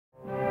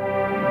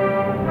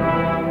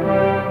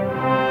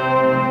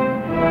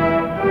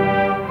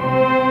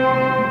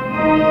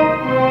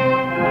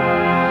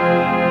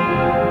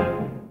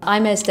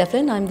I'm Es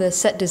Devlin. I'm the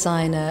set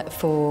designer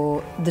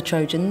for The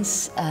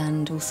Trojans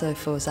and also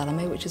for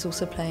Salome, which is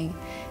also playing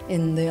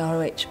in the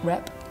ROH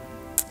rep.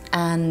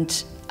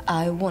 And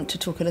I want to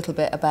talk a little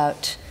bit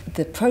about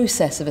the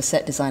process of a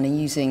set designer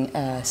using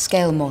a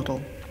scale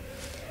model.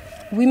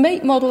 We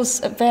make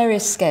models at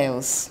various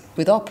scales.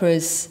 With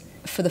operas,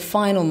 for the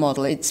final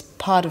model, it's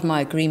part of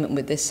my agreement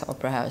with this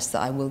opera house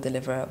that I will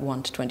deliver a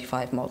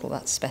 1:25 model,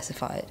 that's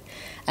specified.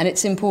 And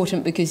it's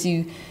important because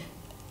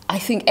I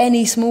think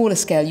any smaller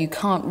scale, you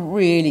can't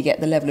really get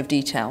the level of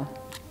detail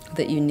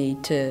that you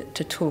need to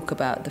talk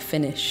about the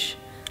finish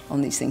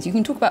on these things. You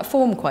can talk about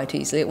form quite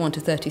easily at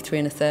 1:33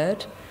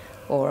 1/3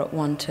 or at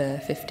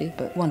 1:50,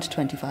 but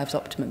 1:25 is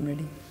optimum,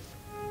 really.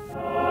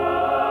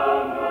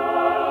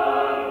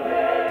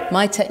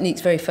 My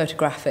technique's very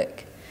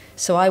photographic,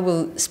 so I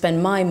will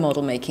spend my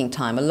model making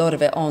time, a lot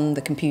of it on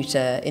the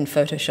computer in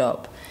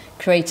Photoshop,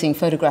 creating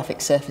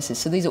photographic surfaces.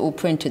 So these are all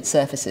printed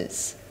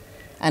surfaces.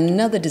 And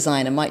another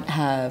designer might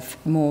have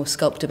more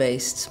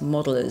sculptor-based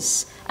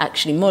modelers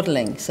actually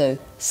modelling. So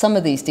some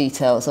of these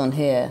details on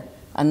here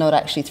are not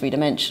actually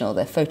three-dimensional,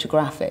 they're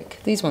photographic.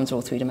 These ones are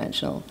all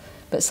three-dimensional,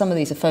 but some of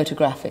these are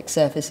photographic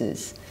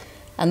surfaces.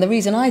 And the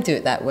reason I do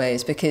it that way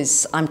is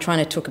because I'm trying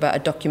to talk about a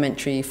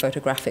documentary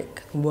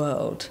photographic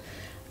world.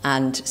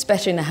 And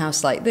especially in a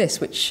house like this,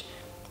 which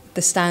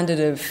the standard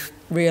of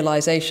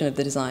realisation of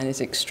the design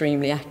is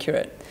extremely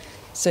accurate.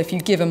 So if you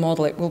give a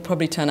model, it will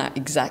probably turn out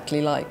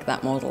exactly like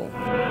that model.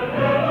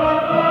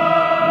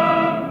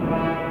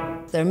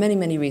 There are many,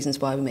 many reasons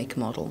why we make a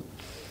model.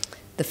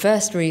 The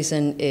first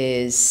reason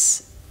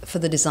is for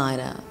the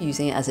designer,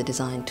 using it as a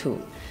design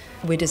tool.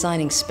 We're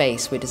designing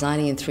space, we're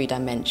designing in 3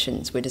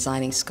 dimensions, we're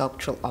designing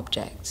sculptural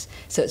objects.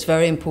 So it's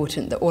very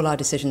important that all our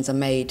decisions are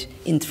made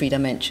in 3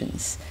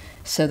 dimensions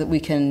so that we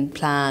can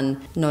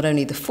plan not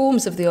only the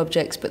forms of the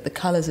objects, but the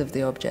colours of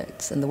the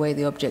objects and the way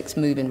the objects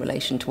move in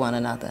relation to one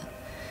another.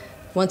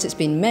 Once it's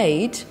been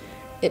made,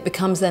 it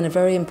becomes then a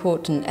very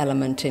important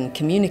element in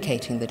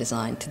communicating the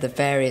design to the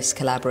various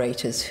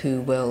collaborators who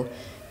will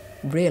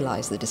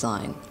realise the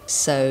design.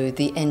 So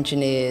the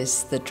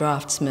engineers, the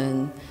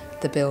draftsmen,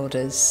 the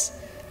builders,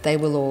 they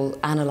will all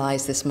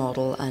analyse this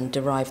model and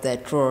derive their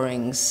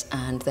drawings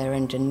and their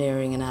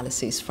engineering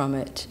analyses from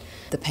it.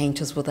 The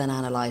painters will then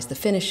analyse the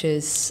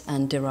finishes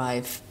and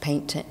derive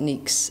paint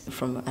techniques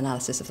from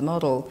analysis of the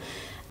model.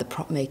 The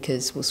prop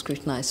makers will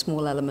scrutinise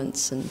small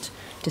elements and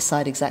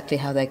decide exactly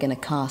how they're going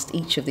to cast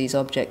each of these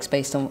objects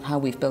based on how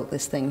we've built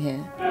this thing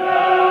here.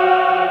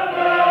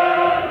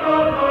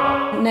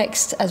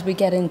 Next, as we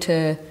get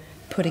into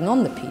putting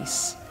on the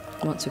piece,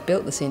 once we've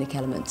built the scenic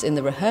elements, in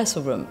the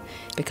rehearsal room,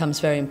 it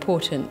becomes very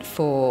important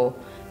for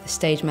the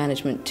stage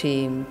management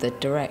team, the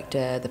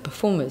director, the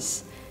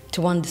performers,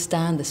 to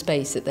understand the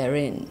space that they're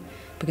in.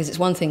 Because it's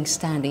one thing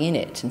standing in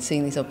it and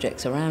seeing these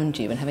objects around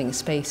you and having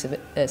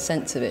a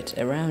sense of it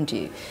around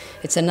you.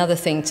 It's another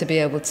thing to be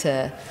able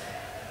to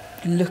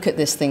look at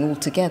this thing all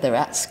together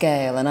at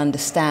scale and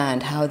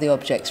understand how the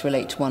objects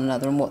relate to one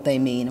another and what they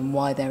mean and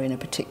why they're in a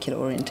particular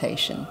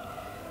orientation.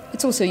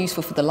 It's also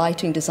useful for the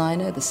lighting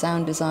designer, the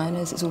sound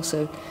designers. It's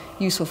also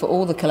useful for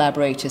all the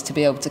collaborators to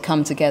be able to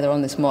come together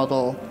on this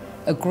model,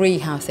 agree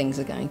how things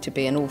are going to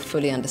be, and all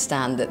fully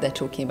understand that they're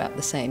talking about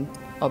the same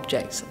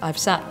objects. I've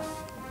sat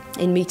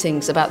in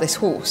meetings about this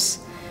horse,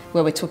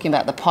 where we're talking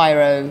about the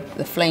pyro,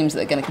 the flames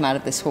that are going to come out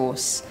of this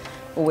horse,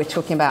 or we're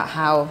talking about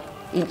how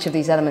each of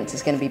these elements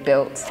is going to be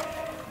built,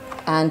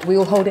 and we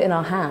all hold it in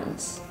our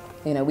hands.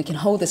 You know, we can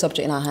hold this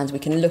object in our hands, we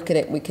can look at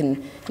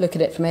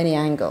it from any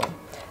angle.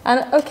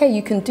 And okay,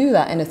 you can do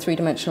that in a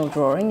 3-dimensional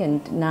drawing,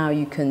 and now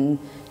you can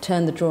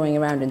turn the drawing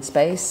around in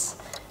space,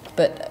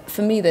 but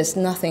for me there's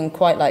nothing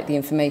quite like the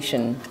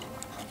information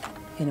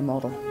in a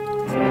model.